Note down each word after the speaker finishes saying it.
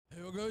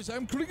Hello guys,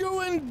 I'm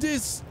Kurigo and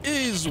this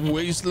is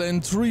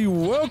Wasteland 3.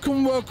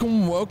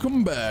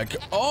 Welcome back.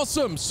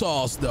 Awesome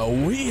sauce though.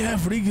 We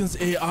have Regan's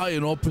AI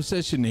in our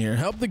possession here.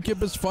 Help the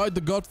gibbets fight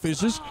the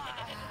godfishes.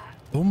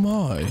 Oh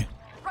my. Rangers,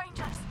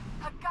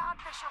 a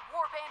godfisher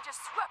warband just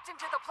swept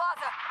into the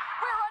plaza.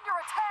 We're under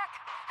attack.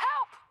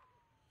 Help!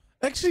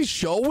 Actually,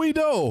 shall we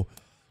though?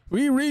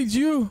 We read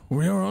you.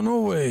 We are on our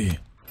way.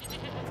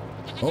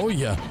 Oh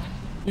yeah.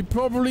 We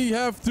probably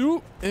have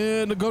to.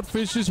 And the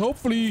godfishes,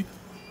 hopefully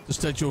the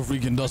Statue of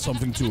Regan does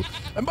something too.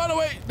 And by the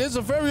way, there's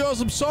a very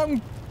awesome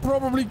song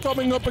probably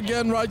coming up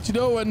again, right, you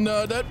know, and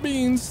that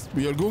means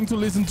we are going to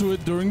listen to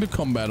it during the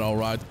combat,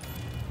 alright.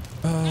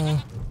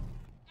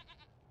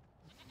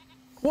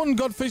 One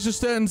godfisher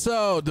stands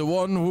out, the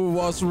one who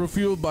was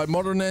revealed by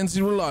Mother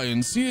Nancy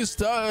Reliance. He is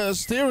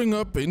staring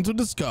up into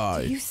the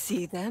sky. Do you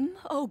see them,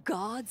 O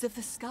gods of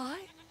the sky?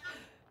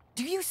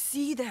 Do you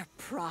see their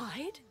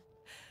pride?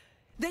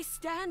 They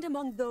stand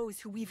among those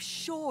who we've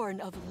shorn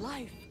of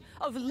life,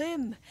 of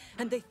limb,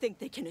 and they think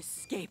they can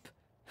escape.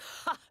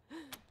 Ha!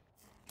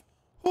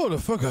 Who the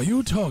fuck are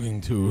you talking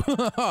to?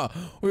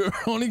 We're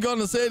only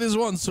gonna say this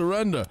once,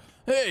 surrender.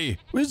 Hey,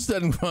 we're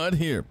standing right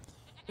here.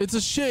 It's a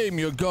shame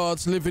your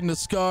gods live in the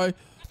sky,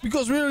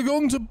 because we're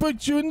going to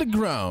put you in the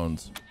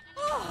ground.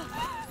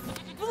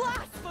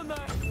 Blasphemer!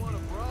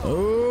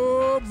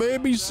 Oh,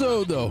 baby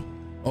so though.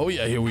 Oh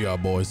yeah, here we are,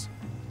 boys.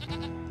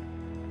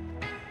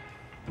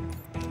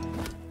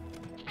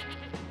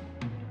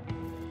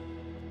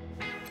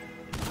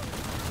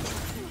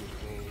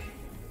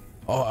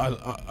 Oh,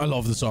 I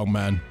love the song,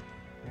 man.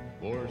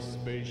 For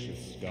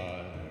spacious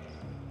skies,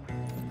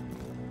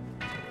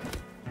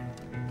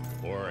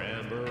 for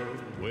amber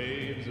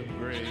waves of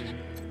grain,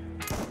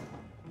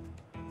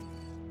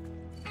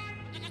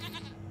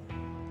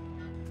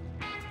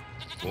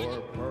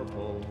 for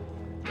purple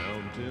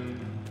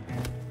mountain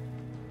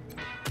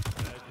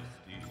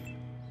majesties,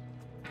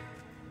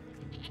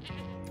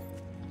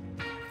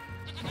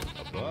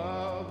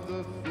 above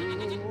the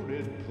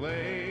fruited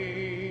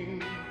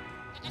plain,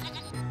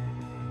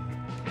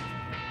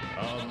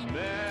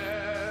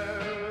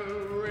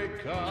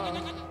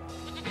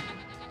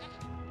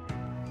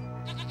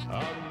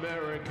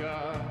 America,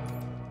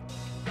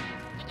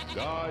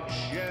 God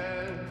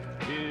shed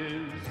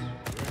his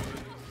grace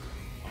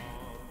on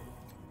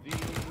thee.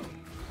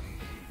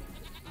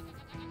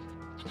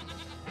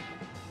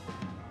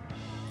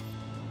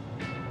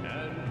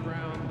 And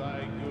crown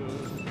thy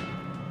good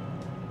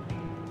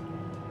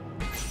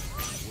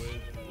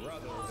with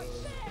brotherhood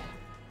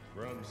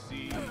from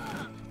sea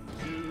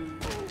to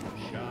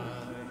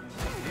shining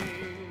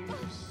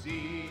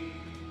sea.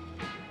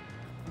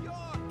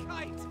 Your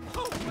kite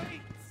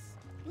awaits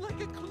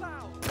like a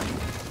cloud.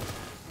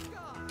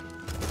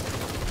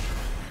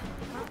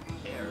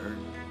 Error.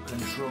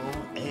 Control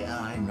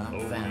AI not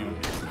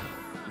found.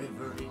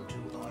 Reverting to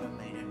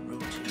automated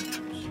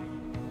routines.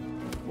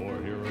 For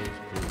heroes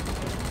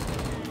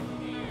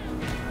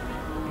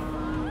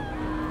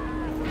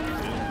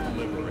in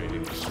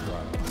liberating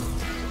strife.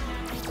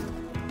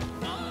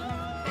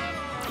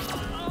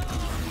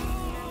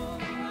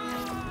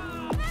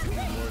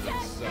 More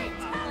than self.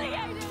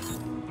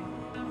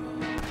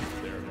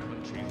 Their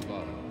country's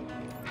love.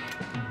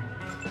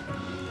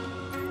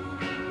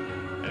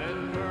 And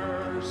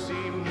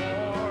mercy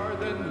more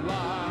than life.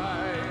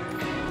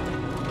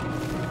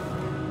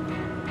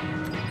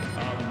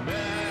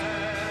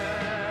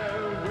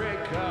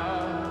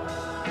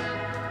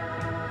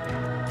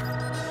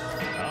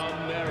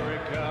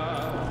 America,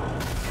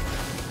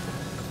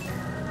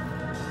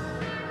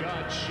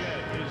 God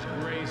shed his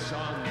grace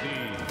on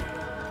thee.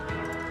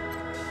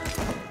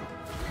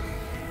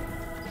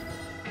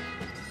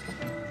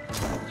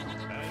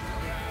 And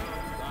crown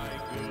thy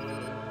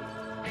good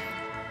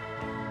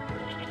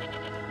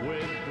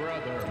with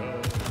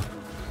brotherhood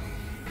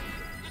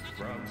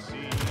from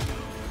sea to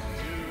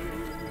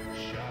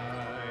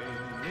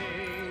shining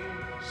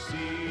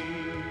sea.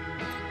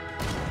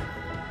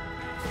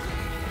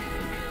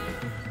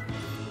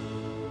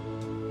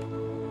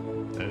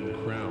 And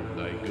crown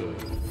thy good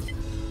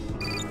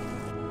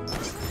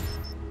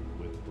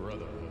with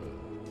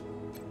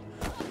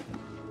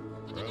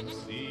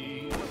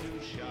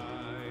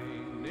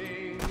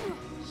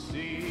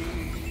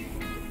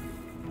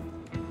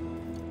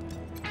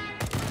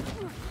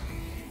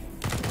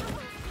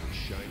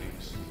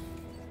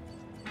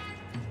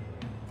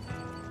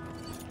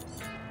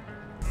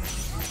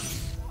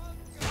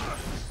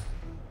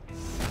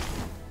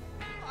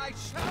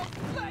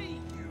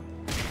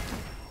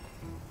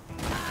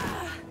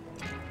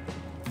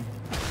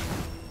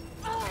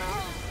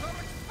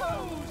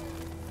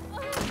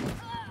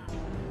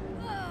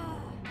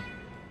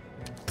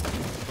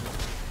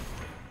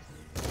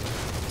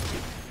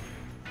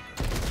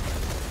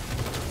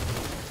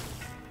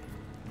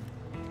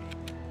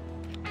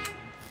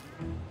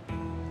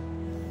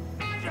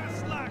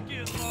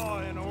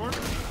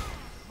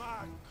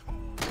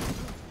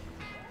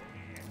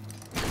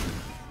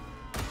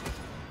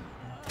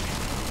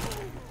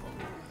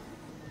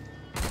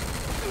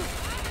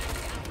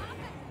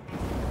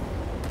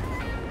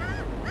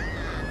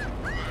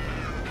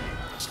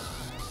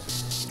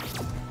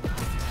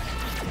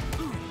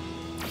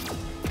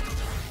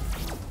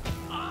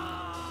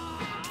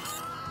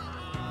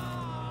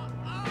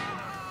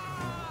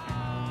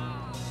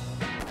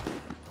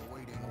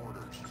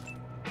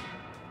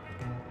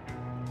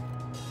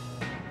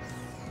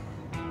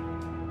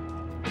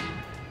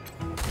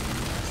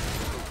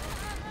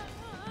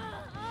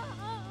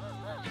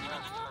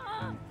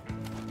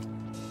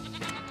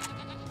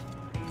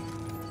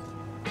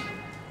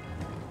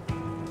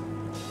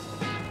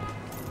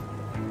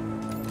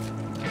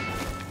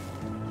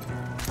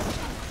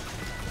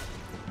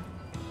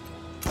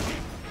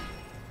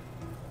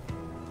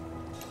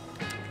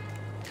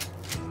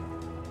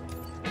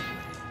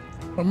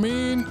I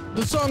mean,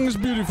 the song is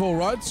beautiful,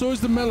 right? So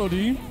is the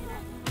melody.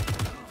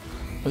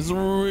 It's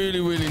really,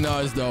 really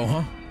nice though,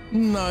 huh?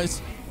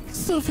 Nice.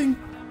 Soothing.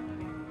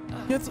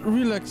 Yet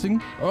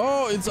relaxing.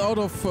 Oh, it's out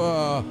of...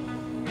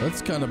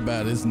 that's kind of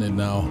bad, isn't it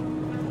now?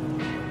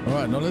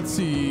 Alright, now let's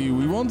see.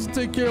 We want to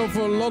take care of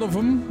a lot of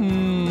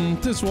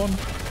them. This one.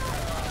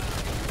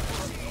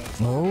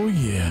 Oh,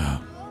 yeah.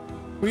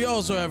 We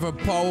also have a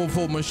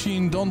powerful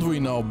machine, don't we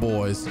now,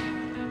 boys?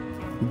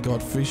 We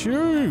got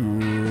Fisher.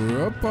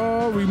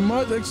 We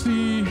might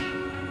actually...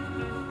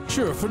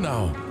 Sure, for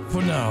now.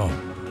 For now.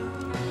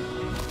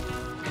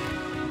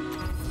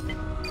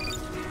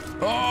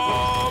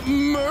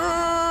 America!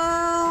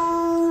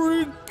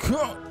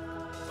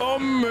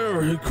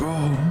 America!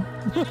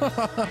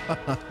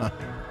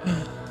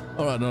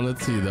 Alright, now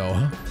let's see though,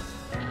 huh?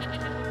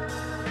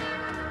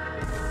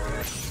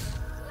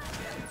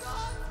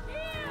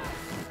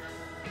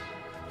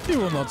 He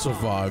will not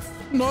survive.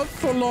 Not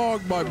for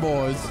long, my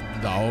boys.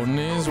 Down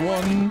is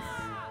one.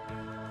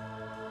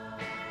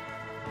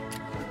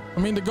 I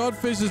mean, the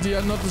Godfishes, they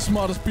are not the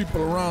smartest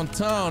people around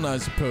town, I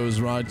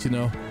suppose, right? You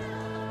know.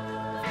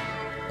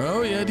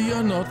 Oh, yeah, they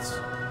are not.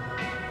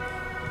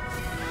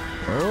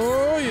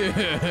 Oh,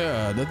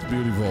 yeah. That's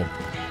beautiful.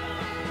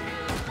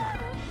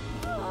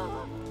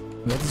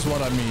 That is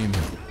what I mean.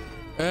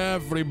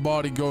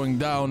 Everybody going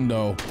down,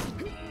 though.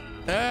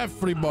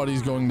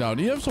 Everybody's going down.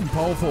 You have some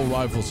powerful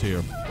rifles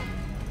here.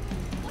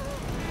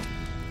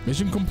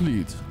 Mission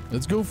complete.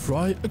 Let's go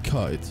fly a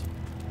kite.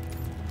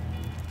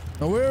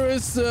 Now, where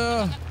is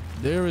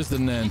there is the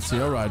Nancy.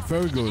 All right,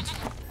 very good.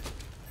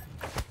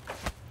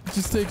 Let's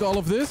just take all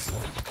of this.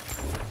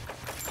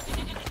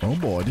 Oh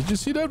boy, did you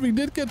see that? We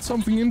did get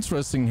something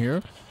interesting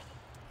here.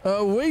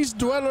 Waste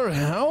Dweller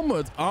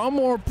helmet.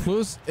 Armor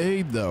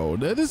 +8 though.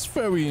 That is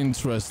very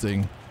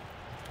interesting.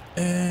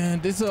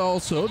 And this is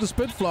also the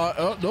Spitfire.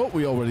 Oh, no,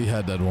 we already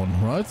had that one,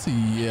 right?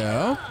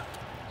 Yeah.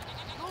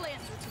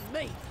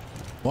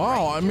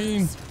 Wow, I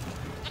mean...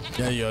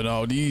 Yeah, you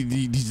know,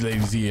 these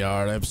ladies here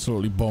are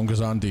absolutely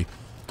bonkers, aren't they?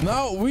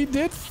 Now, we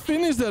did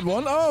finish that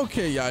one. Oh,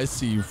 okay, yeah, I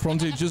see.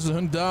 Frontier just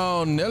hunt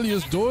down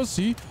Nellius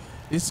Dorsey.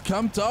 Is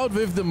camped out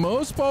with the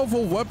most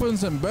powerful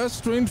weapons and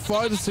best trained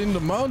fighters in the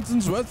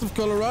mountains west of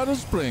Colorado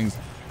Springs.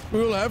 We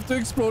will have to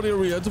explore the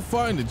area to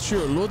find it.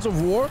 Sure, Lords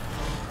of War.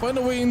 Find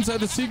a way inside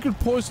the secret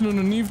poison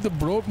underneath the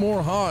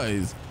Broadmoor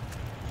Highs.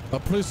 A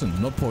prison,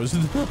 not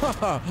poison.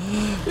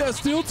 Yeah,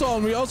 Steel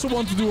Town we also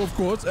want to do, of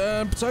course.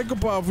 And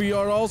Psychopath, we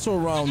are also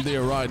around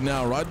there right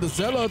now, right? The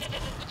Zealot.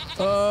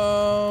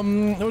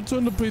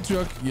 Return the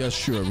Patriarch. Yeah,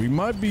 sure. We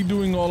might be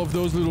doing all of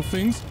those little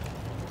things.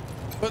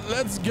 But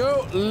let's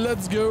go,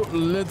 let's go,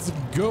 let's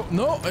go.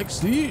 No,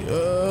 actually,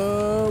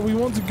 we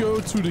want to go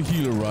to the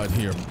healer right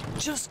here.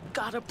 Just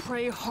gotta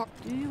pray hard.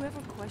 Do you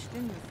ever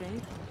question your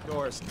faith? Of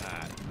course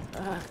not.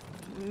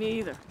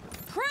 Neither.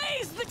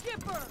 Praise the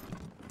Gipper!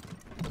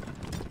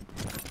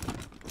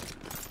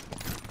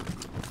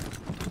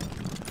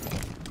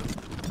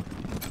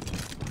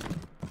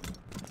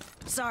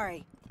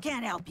 Sorry,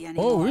 can't help you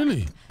anymore. Oh,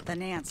 really? The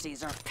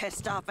Nancys are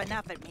pissed off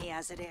enough at me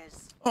as it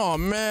is. Oh,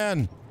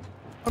 man.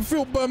 I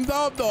feel bummed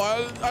out, though.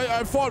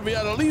 I thought we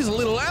had at least a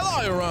little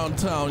ally around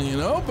town, you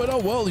know? But, oh,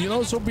 well, you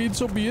know, so be it,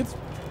 so be it.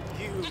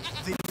 You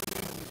thieves.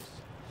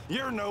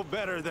 You're no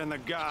better than the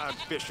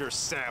God-Fisher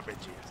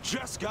savages.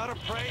 Just gotta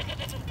pray.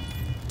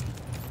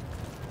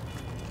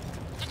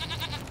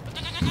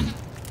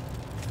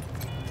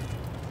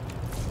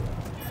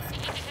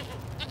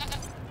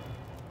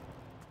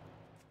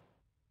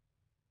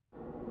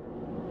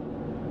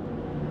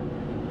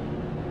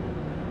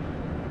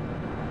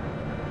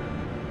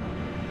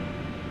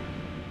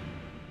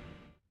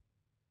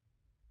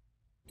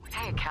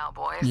 Hey,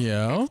 cowboys.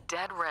 Yeah? It's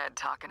Dead Red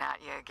talking at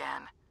you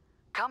again.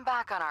 Come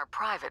back on our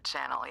private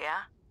channel,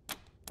 yeah?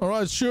 All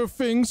right, sure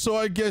thing. So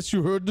I guess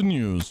you heard the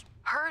news.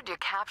 Heard you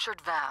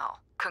captured Val.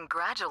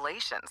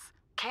 Congratulations.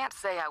 Can't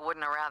say I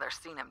wouldn't have rather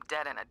seen him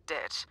dead in a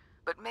ditch,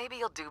 but maybe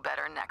you'll do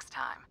better next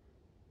time.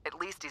 At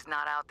least he's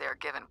not out there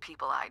giving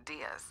people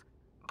ideas.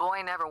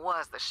 Boy never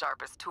was the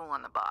sharpest tool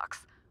in the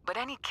box, but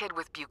any kid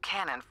with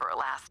Buchanan for a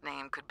last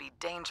name could be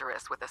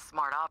dangerous with a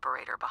smart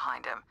operator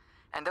behind him.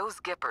 And those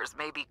Gippers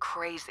may be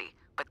crazy,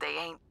 but they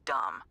ain't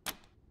dumb.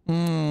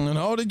 And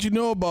how did you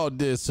know about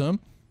this, huh?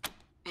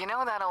 You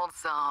know that old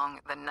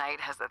song, The Night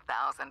Has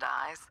 1,000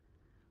 Eyes?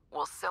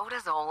 Well, so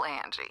does old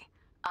Angie.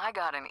 I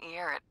got an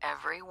ear at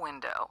every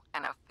window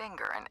and a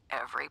finger in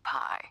every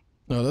pie.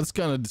 Now, that's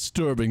kind of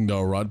disturbing,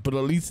 though, right? But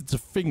at least it's a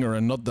finger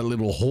and not the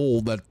little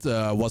hole that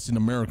was in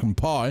American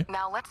Pie.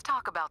 Now let's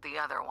talk about the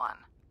other one.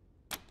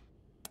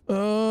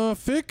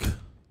 Vic?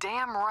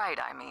 Damn right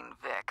I mean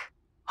Vic.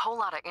 Whole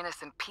lot of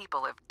innocent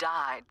people have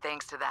died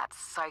thanks to that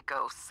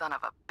psycho son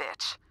of a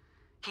bitch.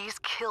 He's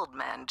killed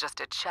men just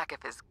to check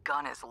if his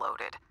gun is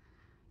loaded.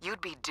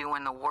 You'd be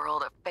doing the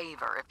world a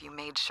favor if you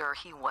made sure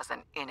he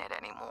wasn't in it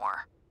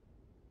anymore.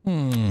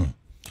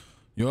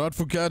 You're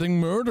advocating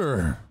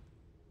murder.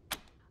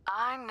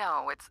 I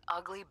know it's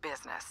ugly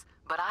business,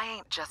 but I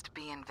ain't just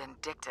being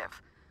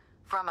vindictive.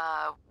 From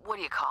a, what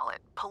do you call it,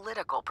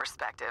 political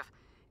perspective,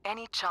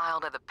 Any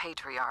child of the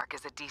Patriarch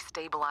is a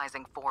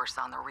destabilizing force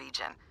on the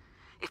region.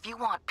 If you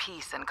want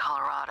peace in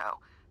Colorado,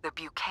 the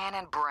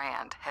Buchanan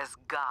brand has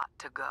got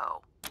to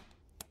go.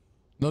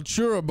 Not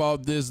sure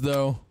about this,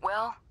 though.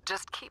 Well,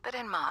 just keep it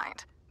in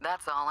mind.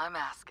 That's all I'm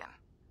asking.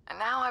 And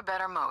now I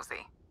better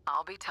mosey.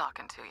 I'll be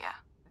talking to you.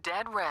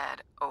 Dead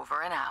Red,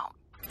 over and out.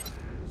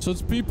 So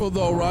it's people,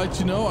 though, right?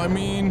 You know, I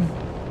mean...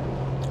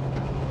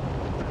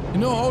 You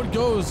know how it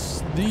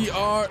goes. They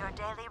are... Your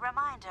daily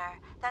reminder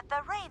that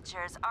the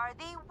Rangers are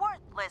the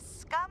worthless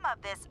scum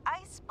of this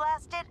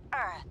ice-blasted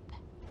Earth.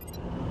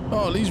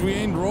 Oh, at least we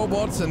ain't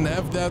robots and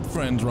have that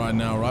friends right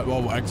now, right?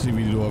 Well, actually,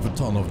 we do have a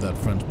ton of that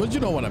friends, but you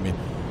know what I mean.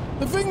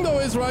 The thing, though,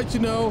 is, right, you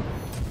know...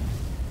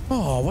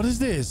 Oh, what is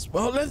this?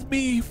 Well, let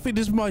me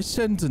finish my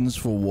sentence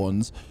for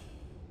once.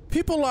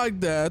 People like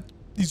that,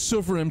 they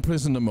suffer in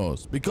prison the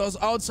most. Because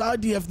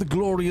outside, they have the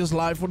glorious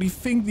life where they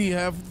think they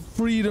have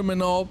freedom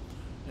and all.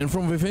 And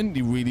from within,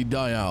 they really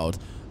die out.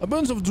 A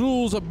bunch of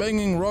drools are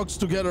banging rocks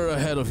together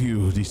ahead of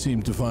you. They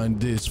seem to find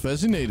this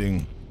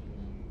fascinating.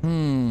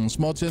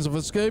 Small chance of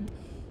escape.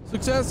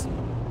 Success.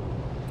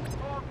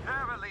 For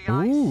verily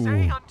I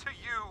say unto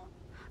you,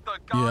 the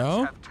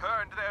gods have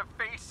turned their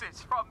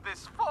faces from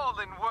this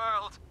fallen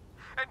world,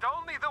 and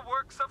only the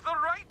works of the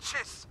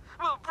righteous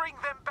will bring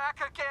them back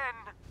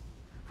again.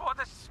 For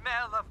the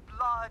smell of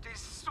blood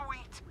is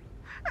sweet,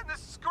 and the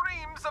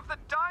screams of the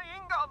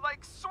dying are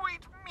like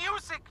sweet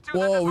music to the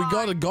divine. We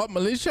got a god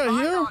militia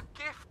By here? our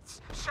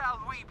gifts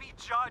shall we be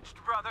judged,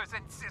 brothers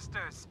and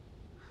sisters.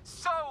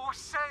 So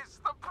says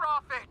the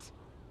prophet.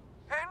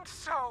 And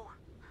so,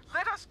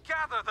 let us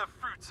gather the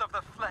fruits of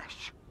the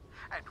flesh,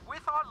 and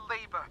with our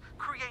labor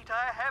create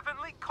a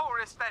heavenly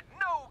chorus that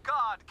no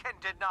god can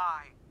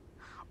deny.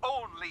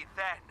 Only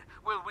then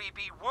will we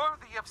be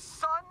worthy of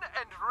sun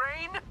and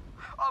rain,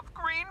 of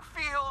green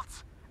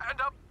fields, and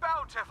a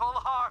bountiful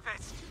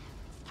harvest.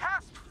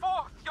 Cast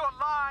forth your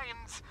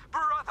lines,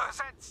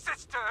 brothers and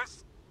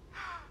sisters.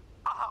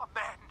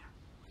 Amen.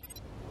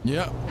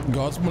 Yeah,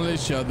 God's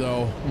militia,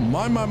 though.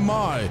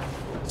 My.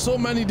 So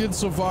many did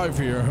survive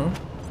here, huh?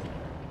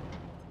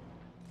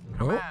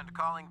 Command,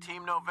 calling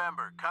Team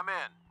November. Come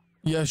in.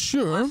 Yeah,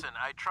 sure. Listen,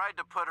 I tried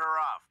to put her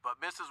off, but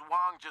Mrs.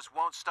 Wong just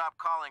won't stop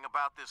calling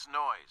about this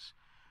noise.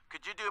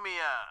 Could you do me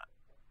a...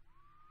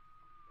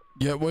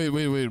 Yeah,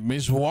 wait.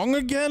 Miss Wong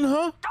again,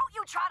 huh? Don't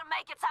you try to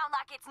make it sound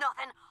like it's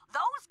nothing.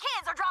 Those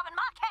kids are driving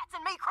my cats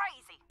and me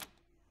crazy.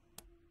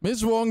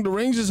 Miss Wong, the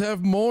Rangers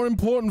have more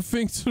important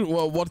things to...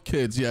 Well, what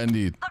kids? Yeah,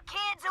 indeed. The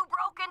kids who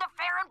broke into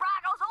Farron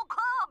Brago's old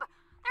club.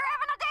 They're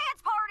having a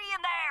dance party in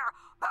there.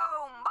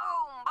 Boom,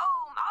 boom,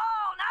 boom,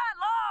 all night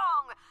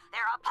long.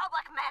 They're a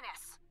public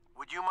menace.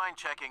 Would you mind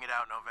checking it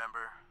out,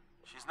 November?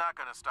 She's not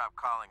gonna stop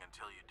calling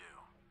until you do.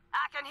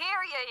 I can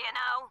hear you, you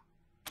know.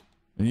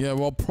 Yeah,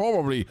 well,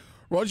 probably.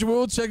 Roger,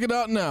 we'll check it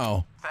out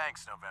now.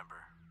 Thanks,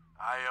 November.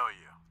 I owe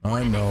you.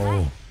 I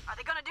know. Are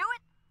they gonna do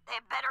it? They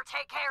better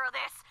take care of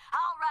this.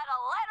 I'll write a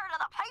letter to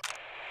the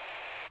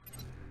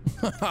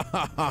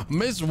paper.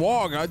 Miss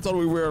Wong, I thought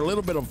we were a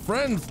little bit of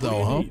friends,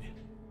 though, huh?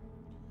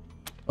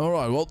 All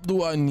right, what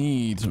do I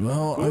need?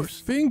 Well, I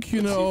think,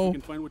 you know... You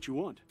can find what you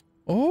want.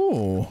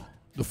 Oh,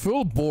 the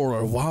full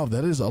borer. Wow,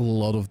 that is a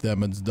lot of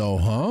damage, though,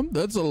 huh?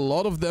 That's a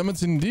lot of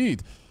damage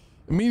indeed.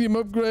 Medium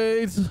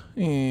upgrade.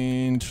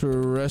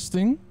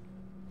 Interesting.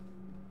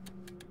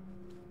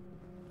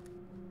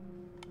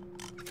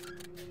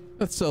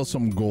 Let's sell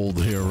some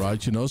gold here,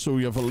 right? You know, so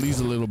we have at least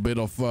a little bit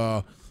of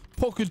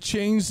pocket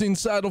change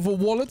inside of a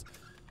wallet.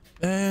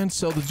 And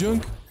sell the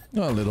junk.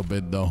 A little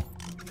bit, though.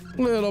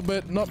 A little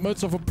bit. Not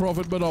much of a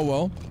profit, but oh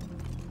well.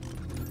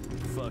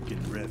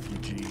 Fucking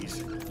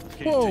refugees.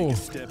 Can't Whoa. take a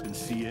step in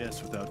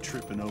CS without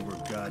tripping over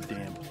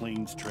goddamn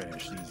planes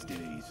trash these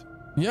days.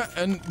 Yeah,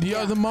 and the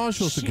other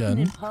marshals Shitting again.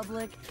 in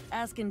public,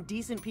 asking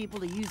decent people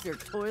to use their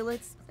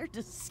toilets. They're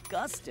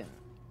disgusting.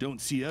 Don't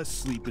see us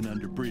sleeping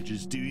under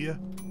bridges, do you?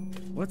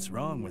 What's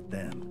wrong with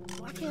them?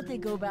 Why can't they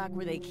go back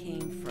where they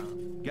came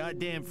from?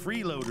 Goddamn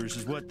freeloaders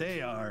is what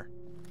they are.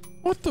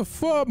 What the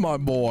fuck, my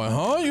boy,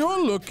 huh?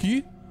 You're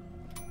lucky.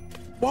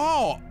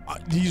 Wow,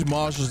 these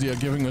marshals, they are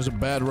giving us a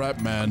bad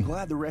rap, man. I'm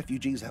glad the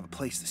refugees have a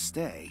place to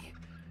stay.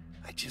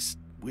 I just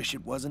wish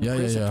it wasn't Yeah.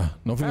 prison.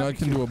 Nothing I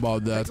can do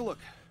about that. Take a look.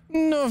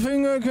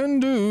 Nothing I can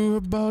do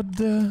about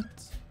that.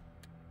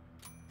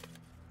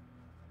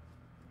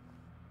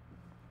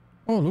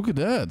 Oh, look at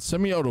that.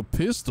 Semi-auto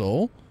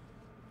pistol.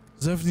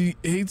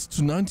 78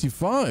 to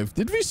 95.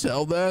 Did we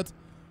sell that?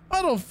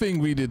 I don't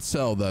think we did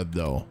sell that,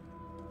 though.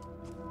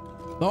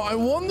 Now, I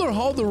wonder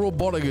how the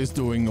robotic is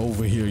doing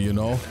over here, you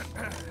know.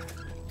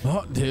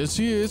 Oh, there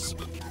she is.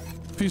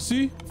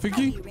 Vicky?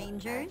 Howdy,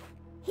 Rangers.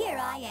 Here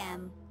I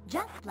am,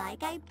 just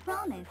like I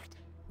promised.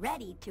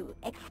 Ready to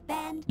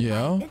expand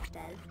my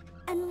vistas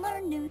and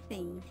learn new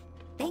things.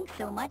 Thanks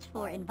so much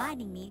for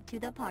inviting me to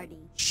the party.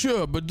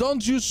 Sure, but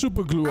don't use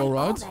super glue,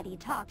 alright? I already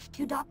talked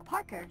to Doc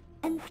Parker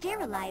and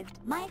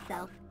sterilized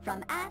myself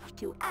from ass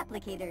to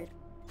applicators,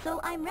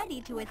 so I'm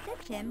ready to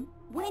assist him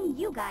when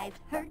you guys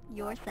hurt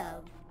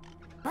yourselves.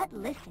 But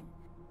listen,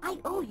 I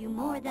owe you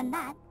more than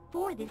that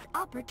for this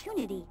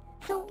opportunity,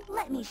 So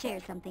let me share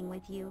something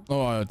with you.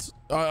 Alright.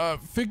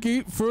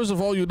 Vicky, first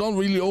of all, you don't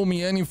really owe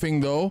me anything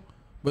though.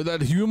 But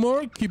that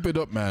humor, keep it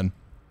up, man.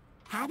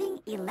 Having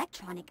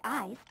electronic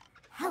eyes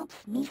helps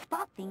me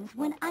spot things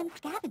when I'm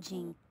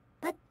scavenging.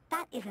 But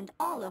that isn't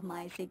all of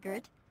my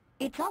secret.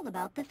 It's all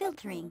about the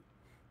filtering.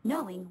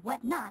 Knowing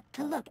what not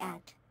to look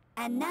at.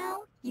 And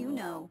now you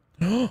know.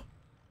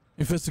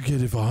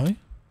 Investigative eye?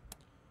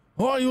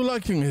 How are you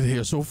liking it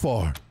here so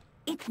far?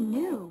 It's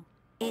new.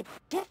 It's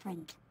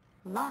different.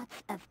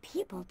 Lots of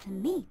people to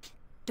meet.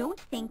 Don't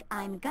think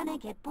I'm gonna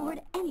get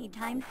bored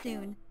anytime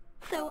soon.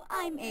 So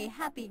I'm a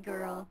happy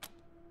girl.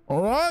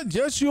 Alright,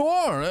 yes you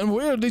are. And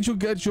where did you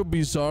get your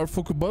bizarre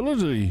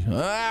vocabulary?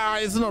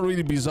 It's not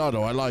really bizarre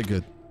though, I like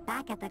it.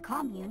 Back at the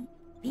commune,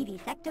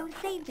 Vivisecto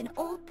saved an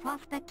old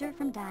prospector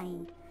from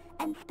dying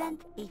and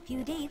spent a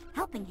few days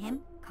helping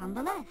him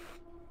convalesce.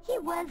 He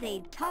was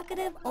a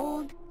talkative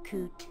old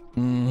coot.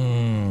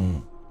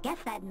 Guess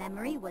that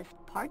memory was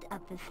part of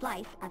the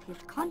slice of his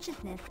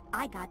consciousness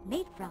I got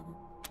made from.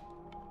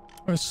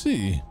 I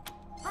see.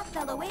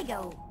 Hasta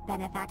luego,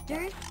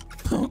 benefactors.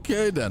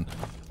 Okay then.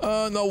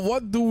 Now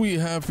what do we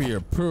have here?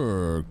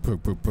 Perk.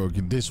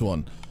 This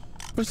one.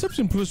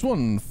 Perception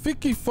 +1.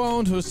 Vicky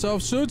found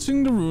herself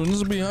searching the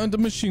ruins behind the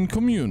machine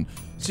commune.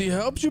 She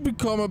helps you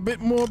become a bit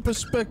more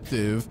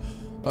perspective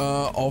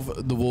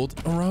of the world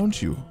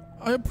around you.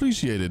 I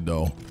appreciate it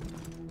though.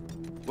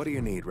 What do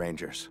you need,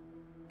 Rangers?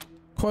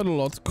 Quite a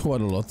lot.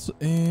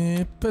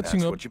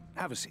 Patching up.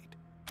 Have a seat.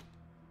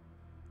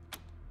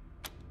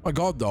 My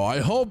god though, I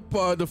hope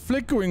the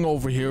flickering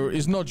over here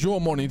is not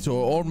your monitor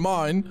or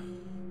mine.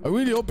 I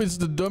really hope it's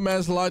the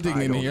dumbass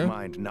lighting in here. I don't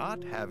mind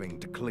not having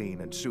to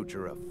clean and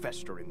suture a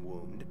festering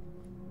wound.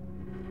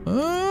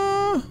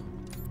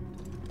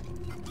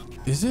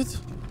 Is it?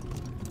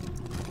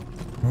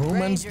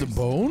 Romance the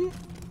bone?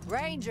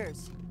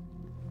 Rangers.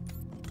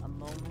 A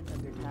moment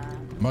of your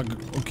time.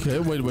 Okay,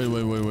 wait.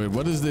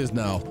 What is this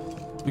now?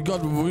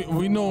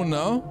 We know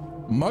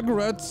now.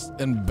 Margaret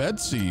and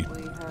Betsy.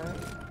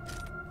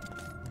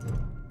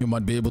 You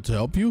might be able to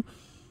help you.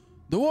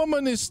 The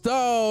woman is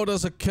stout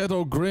as a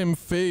kettle,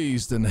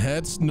 grim-faced and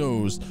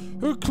head-nosed.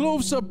 Her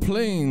clothes are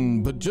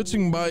plain, but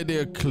judging by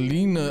their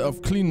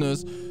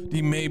cleanness,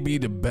 they may be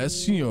the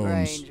best she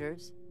owns.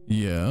 Rangers.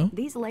 Yeah?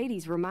 These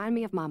ladies remind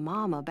me of my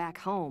mama back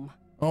home.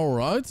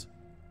 Alright.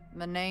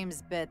 My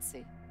name's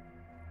Betsy.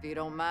 If you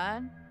don't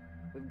mind,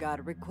 we've got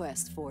a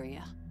request for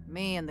you.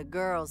 Me and the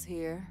girls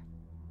here,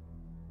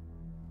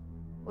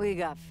 we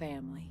got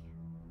family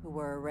who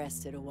were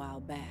arrested a while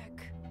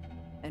back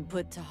and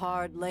put to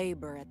hard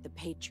labor at the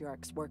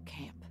Patriarch's work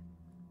camp.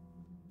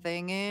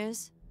 Thing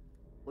is,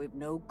 we've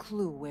no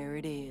clue where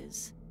it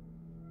is.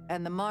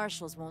 And the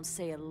marshals won't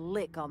say a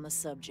lick on the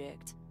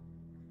subject.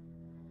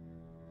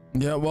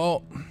 Yeah,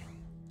 well,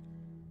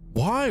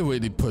 why were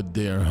they put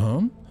there,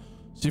 huh?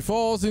 She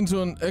falls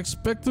into an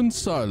expectant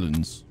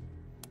silence.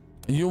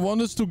 And you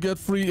want us to get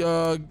free,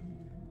 to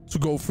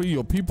go free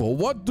your people.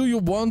 What do you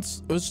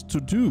want us to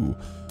do?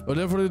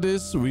 Whatever it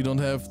is, we don't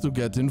have to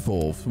get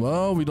involved.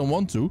 Well, we don't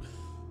want to.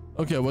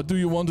 Okay, what do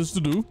you want us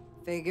to do?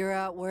 Figure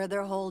out where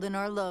they're holding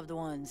our loved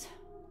ones.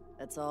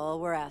 That's all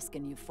we're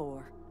asking you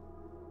for.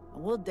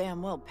 And we'll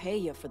damn well pay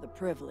you for the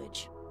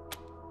privilege.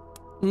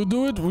 We'll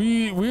do it.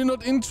 We're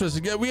not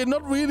interested. Yeah, we are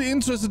not really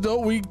interested though.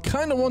 We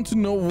kind of want to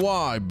know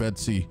why,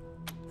 Betsy.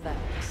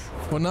 Thanks.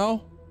 For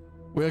now,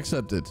 we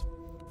accept it.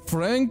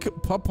 Frank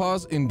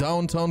Papas in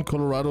downtown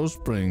Colorado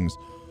Springs.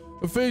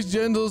 Her face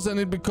gentles and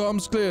it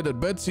becomes clear that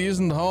Betsy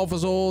isn't half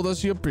as old as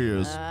she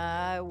appears.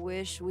 I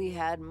wish we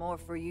had more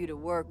for you to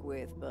work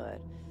with,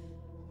 but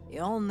the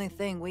only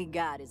thing we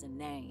got is a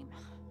name.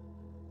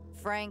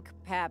 Frank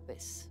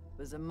Pappas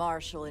was a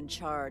marshal in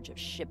charge of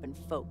shipping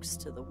folks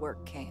to the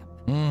work camp.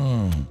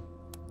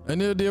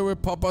 Any idea where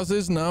Papas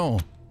is now?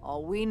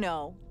 All we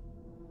know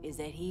is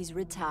that he's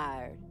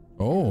retired.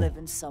 Oh.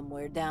 Living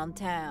somewhere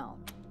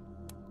downtown.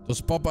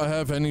 Does Papa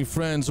have any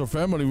friends or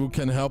family who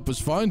can help us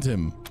find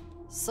him?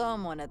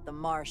 Someone at the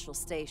marshal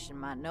station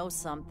might know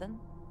something.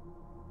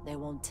 They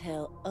won't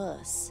tell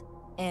us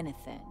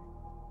anything.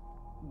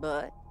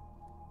 But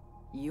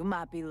you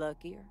might be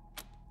luckier.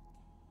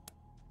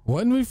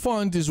 When we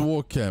find this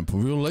war camp,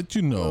 we'll let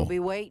you know. We'll be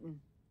waiting.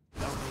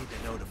 No need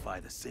to notify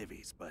the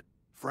civvies, but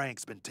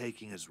Frank's been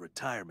taking his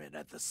retirement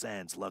at the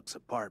Sands Lux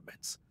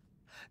Apartments.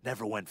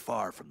 Never went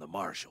far from the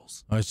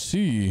marshals. I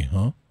see,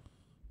 huh?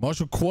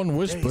 Marshal Quan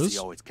whispers. Daisy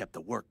always kept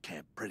the work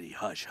camp pretty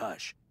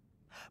hush-hush.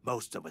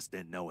 Most of us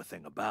didn't know a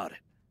thing about it,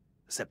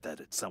 except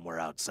that it's somewhere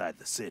outside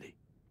the city.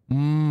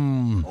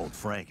 Old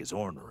Frank is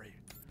ornery,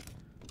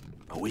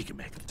 but we can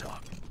make him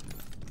talk.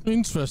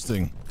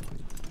 Interesting.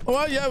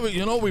 Well, yeah,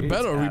 we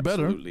better.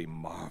 Absolutely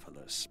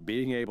marvelous,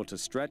 being able to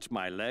stretch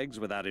my legs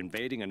without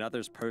invading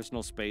another's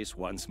personal space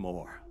once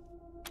more.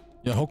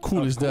 Yeah, how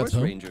cool is that,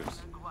 huh?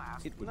 Rangers.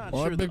 I'm not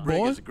sure the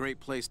brig is a great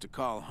place to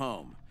call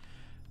home,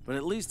 but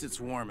at least it's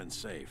warm and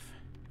safe.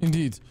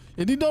 Indeed.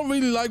 And they don't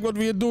really like what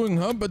we are doing,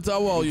 huh? But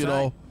well, you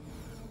know,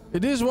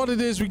 it is what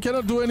it is. We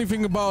cannot do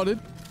anything about it.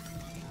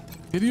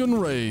 Gideon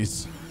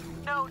Race.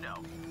 No,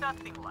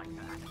 nothing like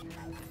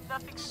that.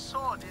 nothing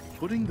sordid.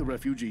 Putting the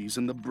refugees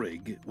in the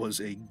brig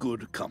was a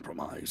good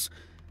compromise.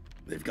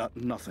 They've got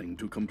nothing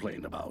to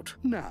complain about.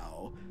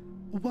 Now,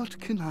 what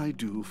can I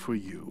do for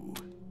you?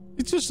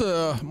 It's just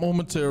a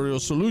momentary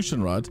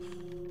solution, right?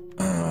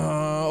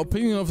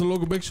 Opinion of the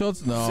local big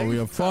shots? No, we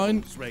are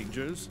fine.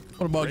 Rangers.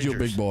 What about you,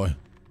 big boy?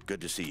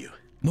 Good to see you.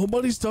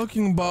 Nobody's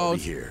talking about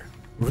here.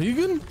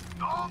 Regan?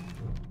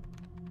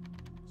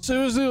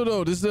 Seriously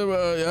though, this is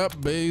the yeah,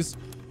 base.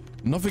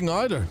 Nothing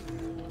either.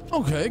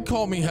 Okay,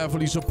 call me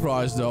heavily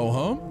surprised though,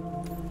 huh?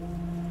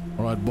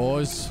 Alright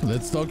boys,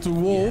 let's talk to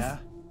Wolf.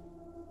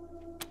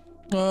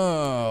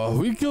 Yeah.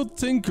 We killed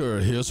Tinker.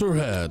 Here's her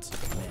head.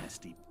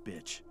 Nasty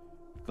bitch.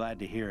 Glad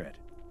to hear it.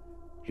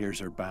 Here's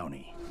her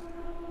bounty.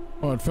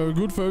 Alright, very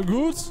good, very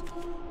good.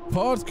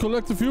 Part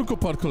collected, vehicle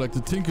part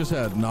collected. Tinker's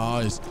head.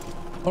 Nice.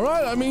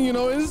 Alright, I mean, you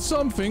know, it is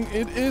something.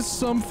 It is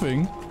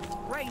something.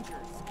 Rangers.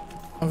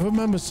 I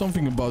remember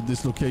something about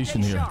this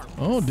location here.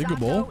 Oh,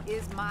 diggable. Sato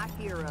is my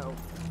hero.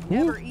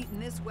 Never eaten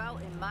this well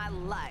in my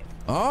life.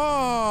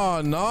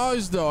 Ah,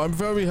 nice though. I'm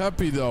very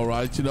happy though,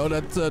 right? You know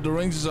that the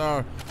Rangers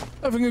are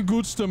having a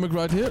good stomach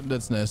right here.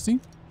 That's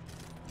nasty.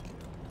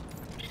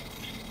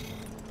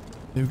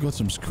 We've got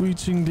some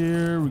screeching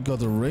there. We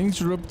got a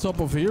Ranger up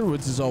top of here,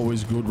 which is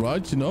always good,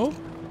 right? You know.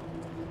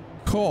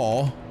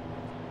 Call.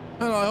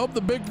 And I hope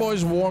the big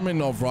boy's warm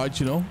enough, right?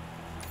 You know.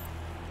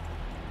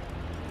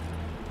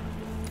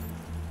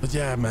 But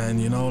yeah, man,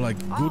 you know, like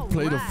good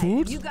plate of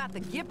food. You got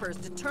the gippers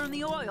to turn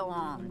the oil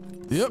on.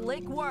 Yep.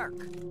 Slick work.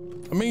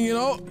 I mean, you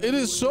know, it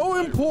is so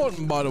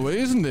important, by the way,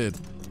 isn't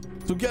it?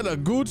 To get a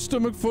good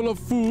stomach full of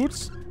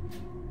foods.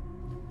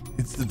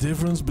 It's the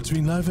difference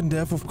between life and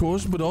death, of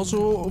course, but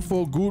also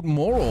for good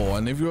moral.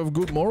 And if you have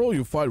good moral,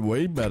 you fight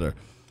way better.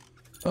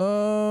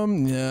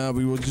 Yeah,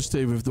 we will just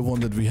stay with the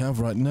one that we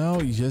have right now.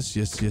 Yes,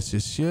 yes, yes,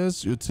 yes,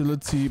 yes.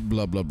 Utility,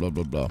 blah, blah, blah,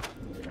 blah, blah.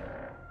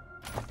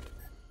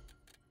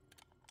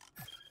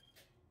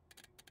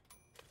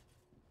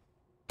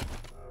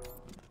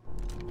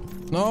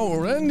 Now,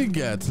 Randy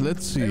gets,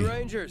 let's see. Hey,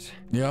 Rangers.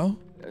 Yeah?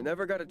 I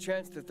never got a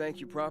chance to thank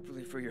you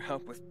properly for your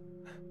help with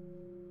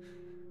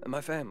my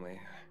family.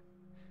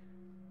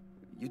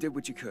 You did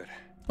what you could.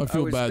 I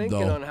feel bad, though. I was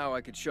thinking on how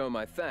I could show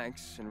my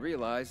thanks and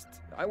realized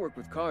I work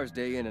with cars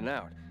day in and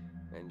out,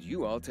 and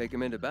you all take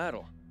them into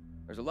battle.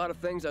 There's a lot of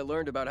things I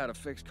learned about how to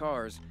fix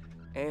cars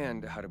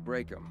and how to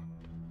break them.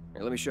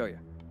 Here, let me show you.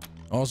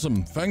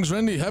 Awesome. Thanks,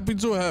 Randy. Happy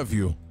to have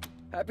you.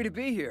 Happy to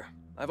be here.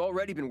 I've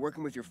already been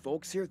working with your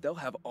folks here. They'll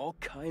have all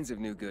kinds of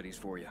new goodies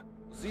for you.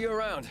 See you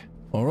around.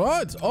 All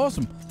right.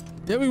 Awesome.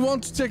 Yeah, we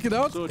want to check it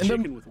out. So a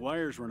chicken with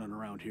wires running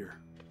around here.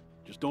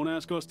 Just don't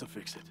ask us to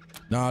fix it.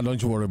 Nah, don't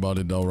you worry about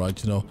it though,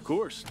 right? You know. Of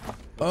course.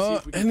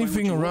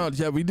 Anything around?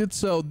 Yeah, we did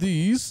sell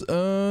these.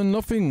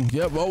 Nothing.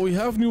 Yeah, well, we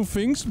have new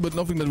things, but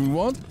nothing that we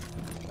want.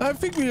 I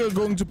think we are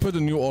going to put a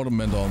new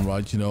ornament on,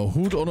 right? You know,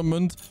 hood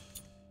ornament.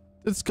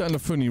 It's kind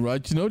of funny,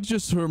 right? You know,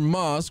 just her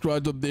mask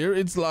right up there.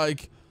 It's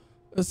like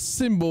a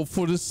symbol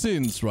for the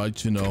sins,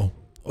 right? You know.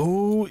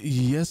 Oh,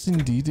 yes,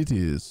 indeed it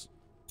is.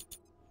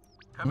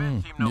 Come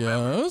in, Team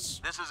November. Yes?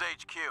 This is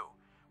HQ.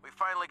 We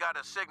finally got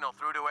a signal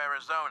through to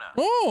Arizona.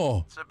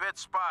 Oh! It's a bit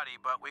spotty,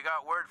 but we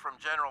got word from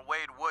General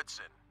Wade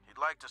Woodson. He'd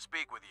like to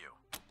speak with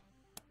you.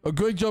 A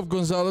great job,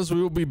 Gonzalez.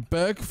 We will be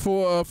back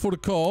for the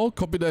call.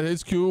 Copy that,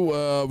 HQ.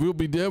 We'll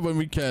be there when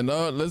we can.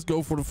 Let's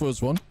go for the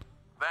first one.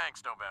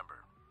 Thanks, November.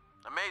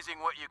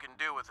 Amazing what you can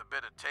do with a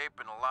bit of tape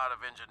and a lot of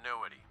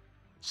ingenuity.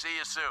 See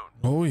you soon.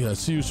 Oh, yeah.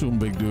 See you soon,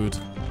 big dude.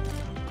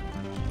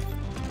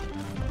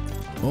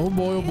 Oh,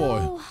 boy, oh, boy.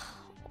 Ew,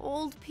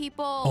 old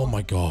people. Oh,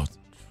 my God.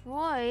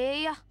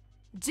 Troy,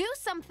 do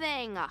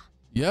something.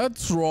 Yeah,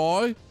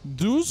 Troy.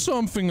 Do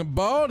something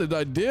about it.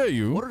 I dare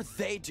you. What are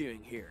they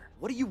doing here?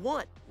 What do you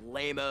want,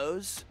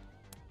 lamos?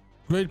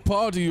 Great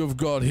party you've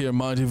got here.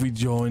 Mind if we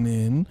join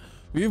in?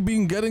 We've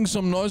been getting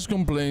some noise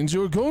complaints.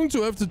 You're going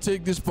to have to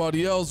take this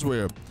party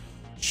elsewhere.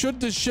 Shut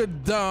this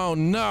shit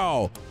down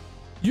now.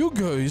 You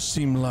guys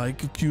seem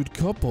like a cute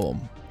couple.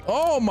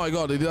 Oh my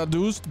God, are that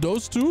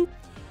those two?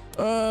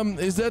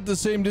 Is that the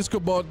same disco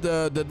bot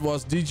that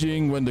was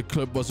DJing when the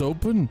club was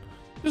open?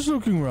 Just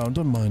looking around,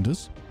 don't mind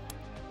us.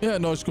 Yeah,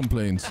 noise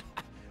complaints.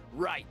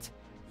 Right.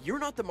 You're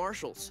not the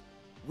marshals.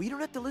 We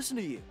don't have to listen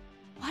to you.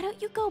 Why don't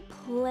you go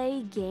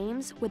play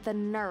games with the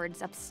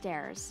nerds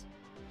upstairs?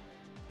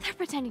 They're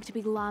pretending to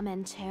be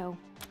lawmen too.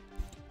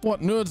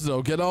 What nerds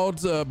though? Get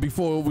out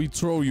before we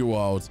throw you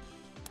out.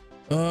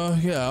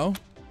 Yeah.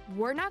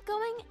 We're not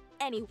going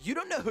anywhere. You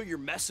don't know who you're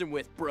messing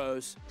with,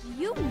 bros.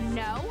 You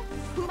know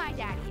who my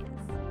daddy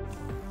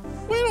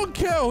is. We don't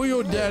care who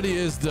your daddy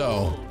is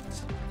though.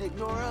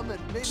 Ignore him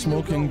and maybe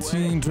smoking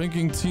teen,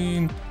 drinking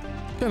teen.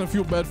 Kind of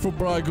feel bad for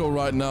Brigo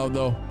right now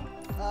though.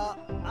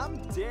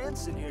 I'm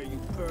dancing here,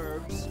 you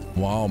pervs.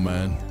 Wow,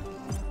 man.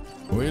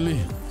 Really?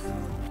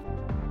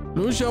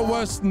 Lucia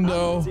Weston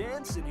though. I'm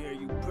dancing here,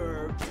 you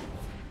pervs.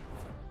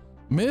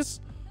 Miss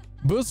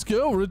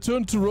Buskill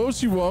returned to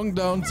Rosie Wong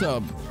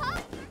downtown.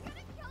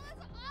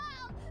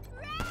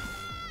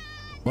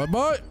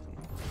 Bye-bye.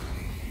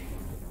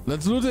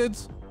 Let's loot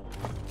it.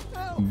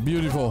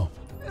 Beautiful.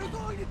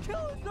 you kill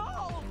us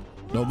all!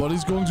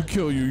 Nobody's going to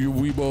kill you, you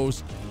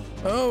weebos.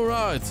 All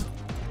right.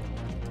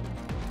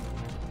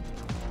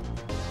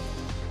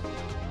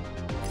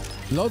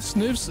 Loud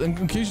sniffs and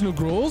occasional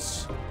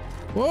growls.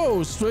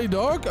 Whoa, stray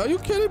dog? Are you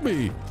kidding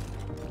me?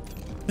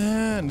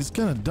 Man, it's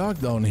kind of dark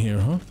down here,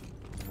 huh?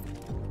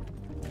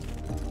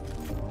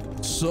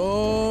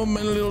 So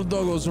many little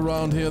doggos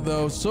around here,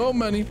 though. So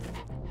many.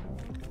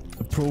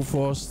 The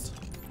Provost.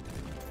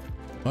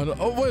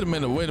 Oh, wait a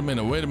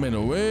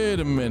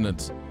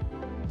minute.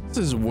 This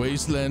is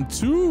Wasteland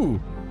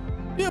 2.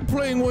 Yeah,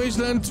 playing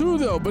Wasteland 2,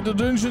 though, but the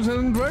Dungeons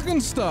and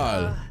Dragons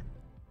style.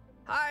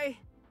 Hi.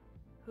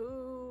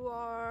 Who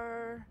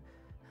are...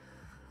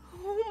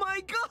 Oh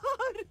my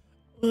god!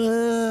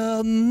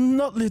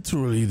 Not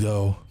literally,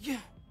 though. Yeah,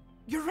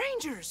 you're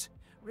rangers.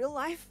 Real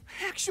life,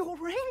 actual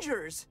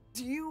rangers.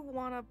 Do you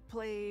want to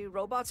play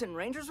robots and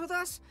rangers with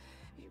us?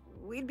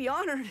 We'd be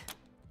honored.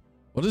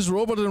 What is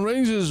Robot and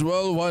Rangers?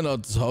 Well, why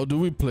not? How do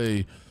we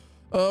play?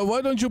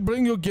 Why don't you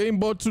bring your game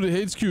bot to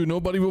the HQ?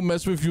 Nobody will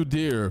mess with you,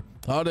 dear.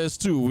 Hard as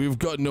too. We've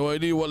got no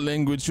idea what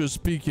language you're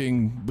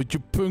speaking, but you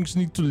punks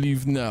need to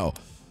leave now.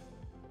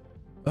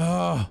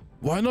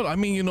 Why not? I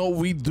mean, you know,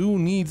 we do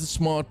need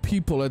smart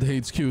people at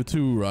HQ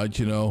too, right?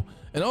 You know,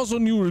 and also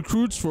new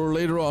recruits for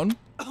later on.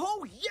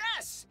 Oh,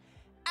 yes!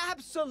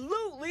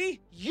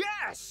 Absolutely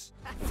yes!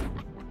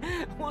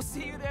 We'll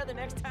see you there the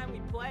next time we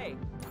play.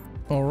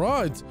 All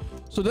right.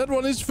 So that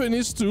one is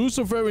finished too.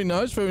 So very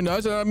nice, very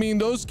nice. And I mean,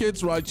 those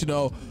kids, right, you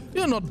know,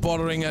 you're not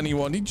bothering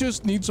anyone. You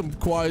just need some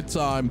quiet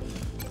time.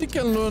 You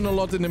can learn a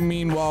lot in the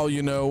meanwhile,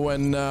 you know,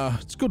 and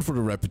it's good for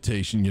the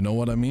reputation, you know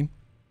what I mean?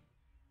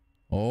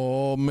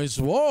 Oh, Miss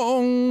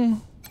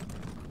Wong.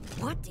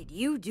 What did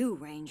you do,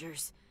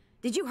 Rangers?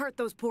 Did you hurt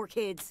those poor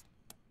kids?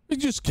 You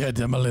just scared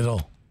them a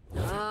little.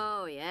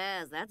 Oh,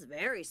 yes, that's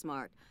very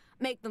smart.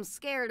 Make them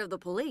scared of the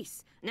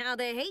police. Now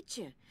they hate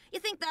you. You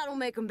think that'll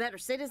make them better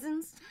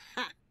citizens?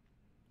 Ha!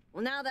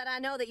 Well, now that I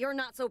know that you're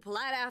not so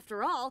polite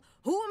after all,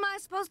 who am I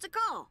supposed to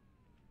call?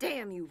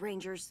 Damn you,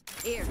 Rangers.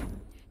 Here,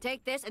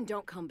 take this and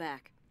don't come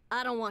back.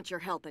 I don't want your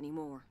help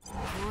anymore.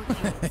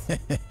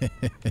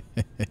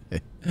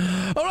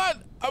 All right,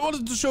 I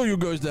wanted to show you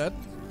guys that.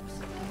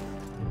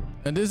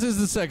 And this is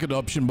the second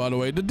option, by the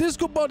way. The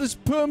disco bot is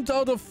pumped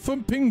out of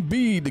thumping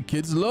B. The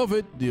kids love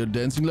it. They are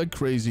dancing like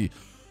crazy.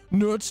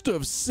 Nerd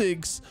Stuff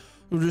 6.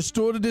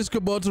 Restore the disco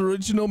bot's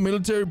original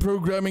military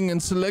programming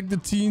and select the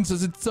teens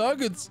as its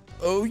targets.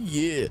 Oh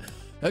yeah.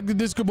 Hack the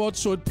disco bot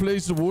so it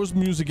plays the worst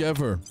music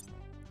ever.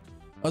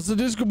 As the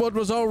disco bot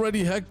was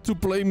already hacked to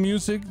play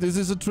music, this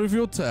is a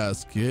trivial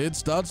task. It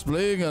starts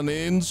playing an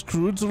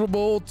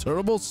inscrutable,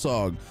 terrible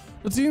song.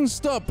 The teens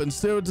stop and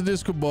stare at the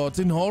disco bot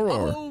in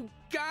horror. Oh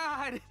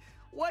God!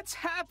 What's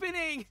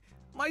happening?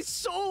 My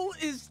soul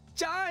is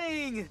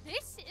dying!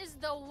 This is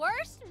the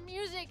worst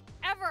music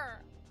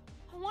ever.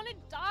 I want to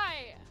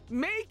die.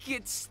 Make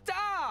it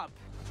stop!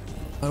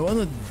 I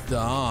want to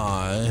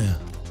die.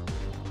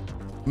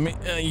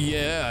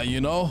 Yeah,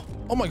 you know.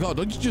 Oh my god,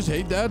 don't you just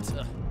hate that?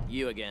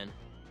 You again.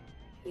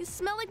 You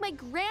smell like my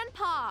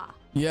grandpa.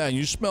 Yeah, and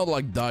you smell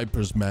like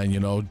diapers, man, you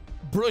know.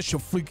 Brush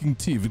your freaking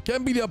teeth. It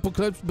can be the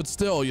apocalypse, but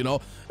still, you know.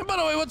 And by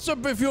the way, what's up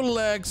with your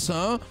legs,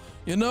 huh?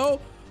 You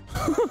know?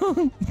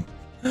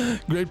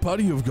 Great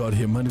party you've got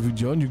here, man. If you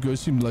join, you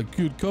guys seem like a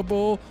cute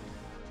couple.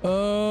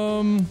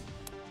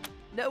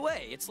 No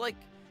way, it's like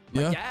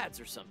my dad's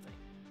or something.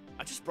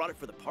 I just brought it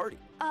for the party.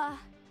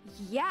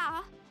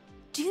 Yeah.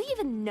 Do you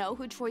even know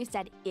who Troy's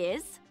dad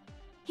is?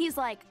 He's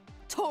like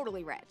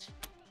totally rich.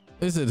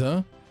 Is it,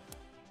 huh?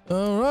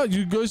 Alright,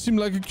 you guys seem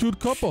like a cute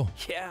couple.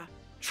 Yeah,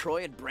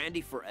 Troy and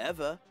Brandy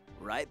forever.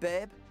 Right,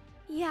 babe?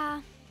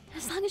 Yeah,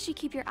 as long as you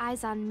keep your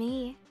eyes on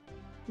me.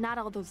 Not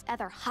all those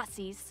other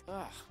hussies.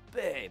 Ugh,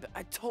 babe,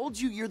 I told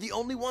you you're the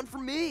only one for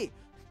me.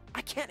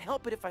 I can't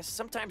help it if I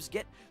sometimes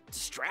get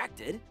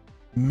distracted.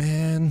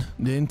 Man,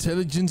 the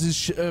intelligence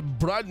is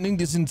brightening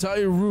this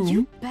entire room.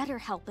 You better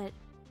help it,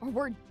 or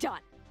we're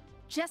done.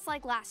 Just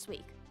like last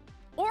week.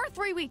 Or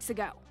 3 weeks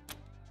ago.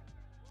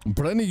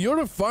 Brandy, you're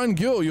a fine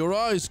girl. Your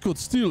eyes could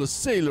steal a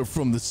sailor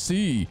from the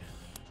sea.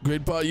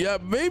 Great part. Yeah,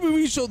 maybe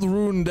we should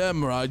ruin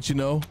them, right, you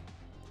know?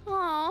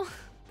 Oh,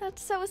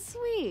 that's so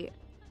sweet.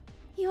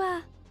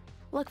 You,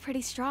 look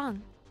pretty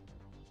strong.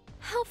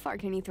 How far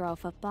can you throw a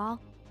football?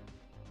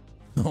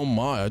 Oh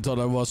my, I thought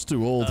I was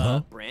too old,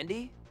 huh?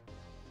 Brandy?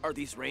 Are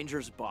these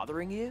rangers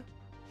bothering you?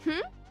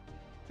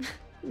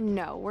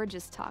 No, we're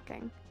just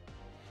talking.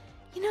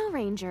 You know,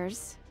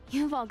 Rangers,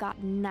 you've all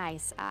got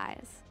nice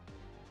eyes.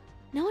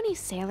 Know any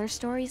sailor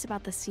stories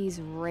about the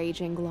sea's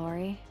raging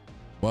glory?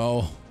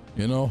 Well,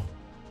 you know,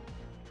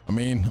 I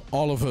mean,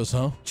 all of us,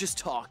 huh? Just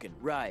talking,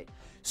 right.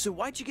 So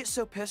why'd you get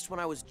so pissed when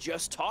I was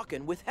just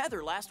talking with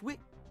Heather last week?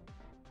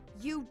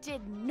 You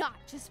did not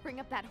just bring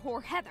up that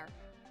whore Heather.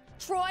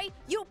 Troy,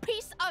 you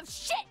piece of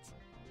shit!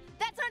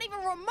 That's not even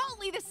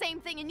remotely the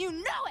same thing and you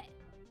know it!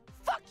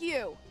 Fuck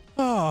you!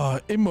 Ah,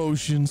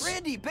 emotions.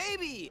 Brandy,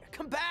 baby,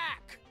 come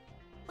back!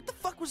 What the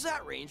fuck was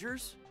that,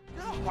 Rangers? You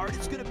know how hard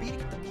it's gonna be to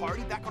get the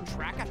party back on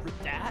track after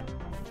that?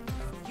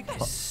 You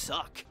guys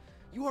suck.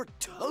 You are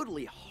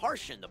totally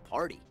harsh in the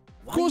party.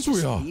 Why Of course don't you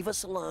we just are. leave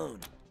us alone?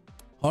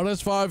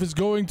 Hardest 5 is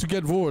going to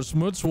get worse.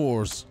 Much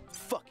worse.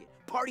 Fuck it.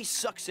 Party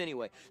sucks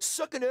anyway.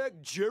 Suck an egg,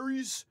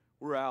 Jerry's.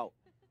 We're out.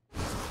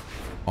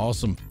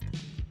 Awesome.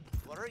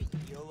 What are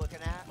you looking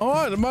at?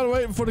 Alright, I'm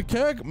waiting for the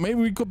keg. Maybe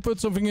we could put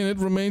something in it.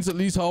 Remains at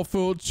least half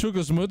full. Chug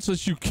as much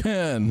as you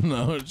can.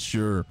 No,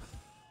 sure.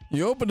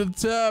 You open the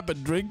tap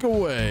and drink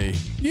away.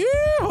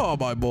 Yeah,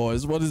 my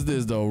boys. What is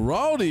this though?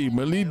 Rowdy.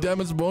 Melee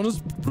damage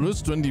bonus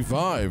plus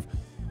 25.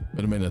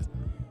 Wait a minute.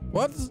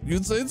 What?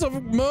 You saying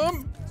something,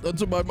 Mom?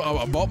 That's about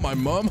my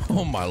mom?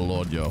 Oh my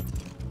lord, yo.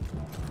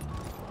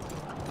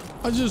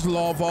 I just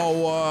love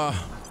how,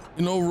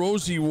 you know,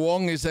 Rosie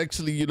Wong is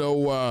actually, you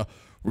know,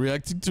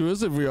 reacting to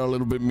us if we are a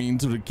little bit mean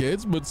to the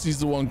kids, but she's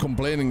the one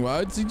complaining,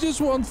 right? She just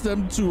wants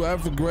them to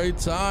have a great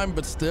time,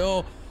 but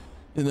still,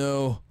 you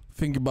know,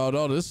 think about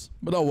others.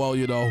 But oh well,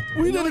 you know,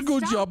 we did a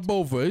good job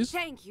both ways.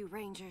 Thank you,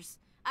 Rangers.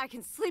 I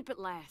can sleep at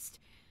last.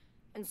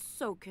 And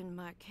so can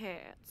my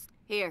cats.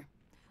 Here,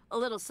 a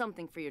little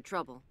something for your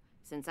trouble.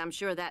 Since I'm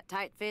sure that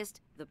tight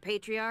fist, the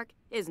patriarch,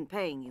 isn't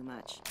paying you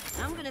much.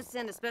 I'm gonna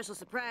send a special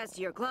surprise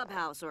to your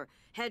clubhouse or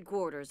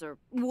headquarters or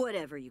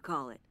whatever you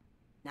call it.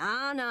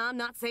 Nah, I'm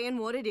not saying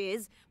what it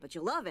is, but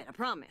you'll love it, I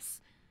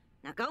promise.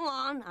 Now go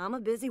on, I'm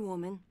a busy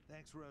woman.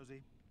 Thanks,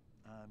 Rosie.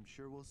 I'm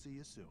sure we'll see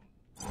you soon.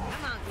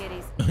 Come on,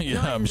 kiddies.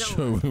 Yeah, I'm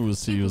sure we will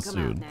see you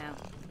soon.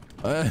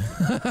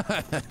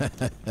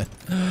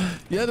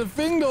 Yeah, the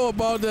thing though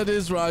about that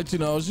is, right, you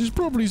know, she's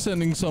probably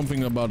sending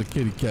something about a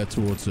kitty cat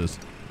towards us.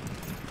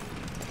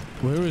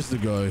 Where is the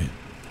guy?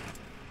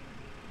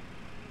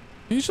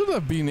 He should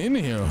have been in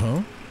here,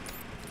 huh?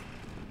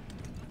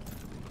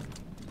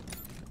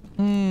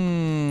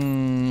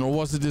 Or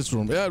was it this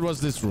room? Yeah, it was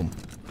this room.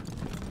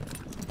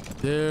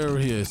 There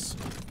he is.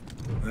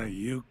 Are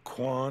you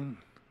Quan?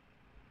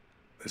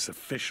 This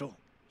official?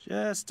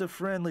 Just a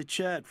friendly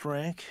chat,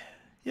 Frank.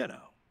 You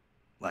know,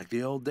 like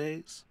the old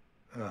days.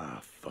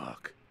 Ah,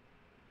 fuck.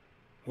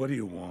 What do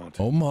you want?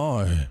 Oh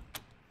my.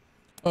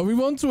 We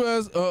want to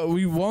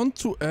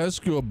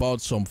ask you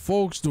about some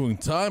folks doing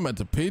time at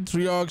the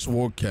Patriarch's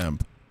work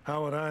camp.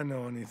 How would I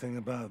know anything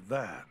about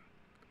that?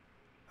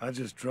 I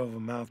just drove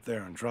them out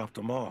there and dropped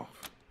them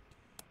off.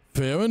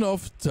 Fair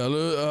enough. Tell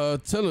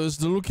us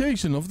the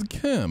location of the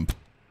camp.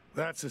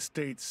 That's a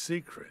state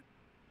secret.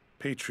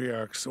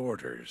 Patriarch's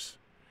orders.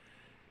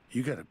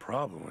 You got a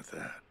problem with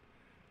that?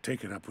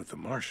 Take it up with the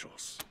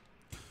marshals.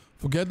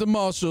 Forget the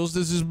marshals.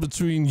 This is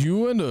between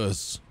you and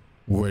us.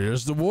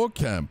 Where's the war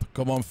camp?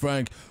 Come on,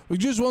 Frank. We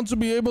just want to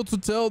be able to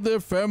tell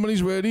their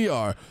families where they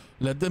are.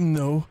 Let them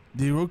know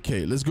they're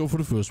okay. Let's go for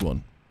the first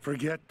one.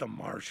 Forget the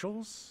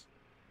marshals?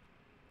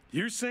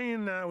 You're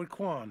saying that with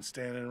Quan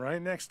standing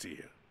right next to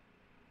you.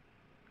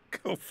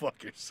 Go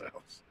fuck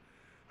yourselves.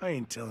 I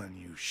ain't telling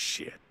you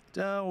shit.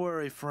 Don't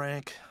worry,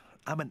 Frank.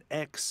 I'm an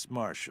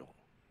ex-marshal.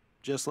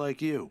 Just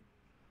like you.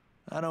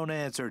 I don't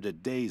answer to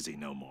Daisy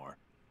no more.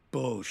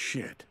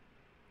 Bullshit.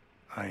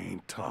 I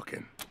ain't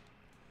talking.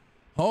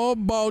 How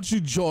about you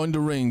join the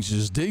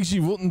Rangers? Daisy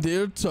wouldn't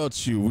dare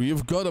touch you. We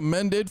have got a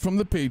mandate from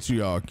the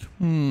Patriarch.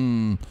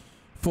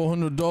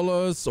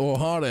 $400 or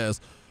hard ass.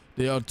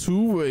 There are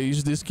two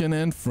ways this can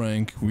end,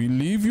 Frank. We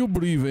leave you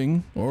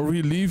breathing or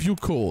we leave you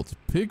cold.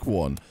 Pick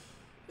one.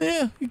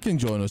 Yeah, you can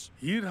join us.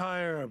 You'd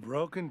hire a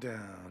broken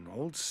down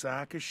old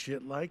sack of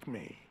shit like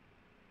me.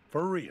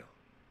 For real.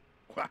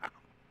 Wow.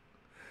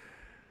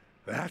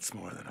 That's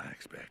more than I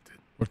expected.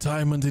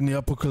 Retirement in the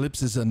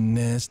apocalypse is a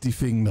nasty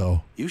thing,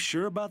 though. You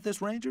sure about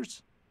this,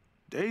 Rangers?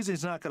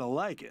 Daisy's not gonna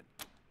like it.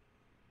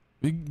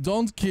 We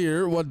don't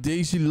care what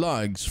Daisy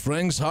likes.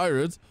 Frank's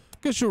hired.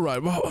 Guess you're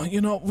right. Well,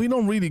 you know, we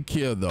don't really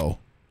care, though.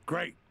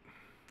 Great.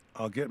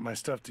 I'll get my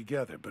stuff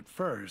together, but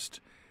first,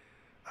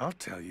 I'll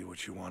tell you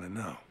what you want to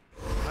know.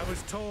 I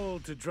was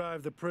told to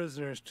drive the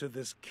prisoners to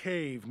this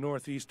cave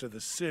northeast of the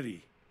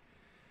city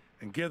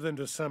and give them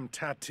to some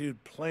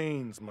tattooed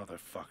plains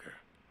motherfucker.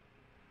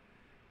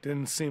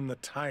 Didn't seem the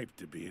type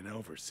to be an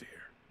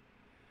overseer.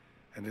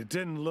 And it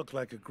didn't look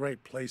like a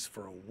great place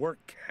for a work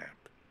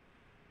camp.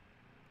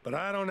 But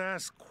I don't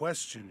ask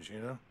questions, you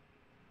know?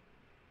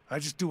 I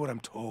just do what I'm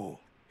told.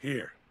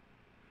 Here,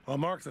 I'll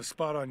mark the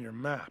spot on your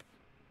map.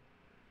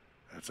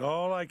 That's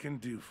all I can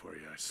do for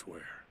you, I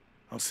swear.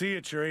 I'll see you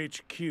at your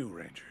HQ,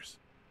 Rangers.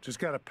 Just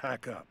gotta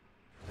pack up.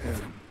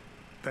 And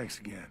thanks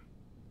again.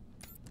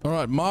 All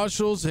right,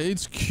 Marshall's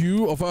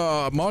HQ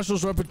of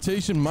Marshall's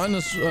reputation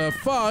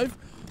 -5.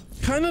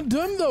 Kind of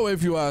dumb, though,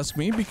 if you ask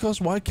me,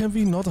 because why can't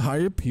we not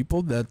hire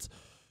people that,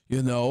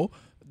 you know,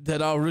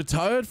 that are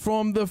retired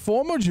from the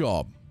former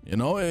job? You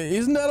know,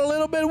 isn't that a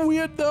little bit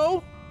weird,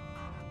 though?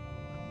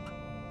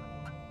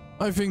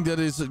 I think that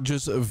is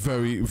just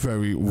very,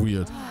 very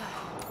weird.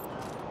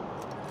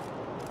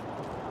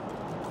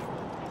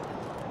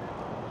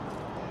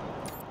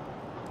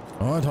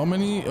 All right, how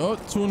many? Oh,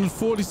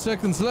 240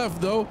 seconds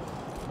left, though.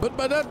 But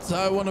by that,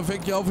 I want to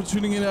thank you all for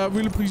tuning in. I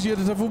really appreciate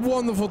it. Have a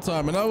wonderful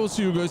time. And I will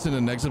see you guys in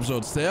the next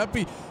episode. Stay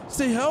happy,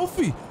 stay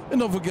healthy, and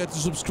don't forget to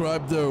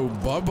subscribe, though.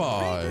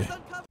 Bye-bye.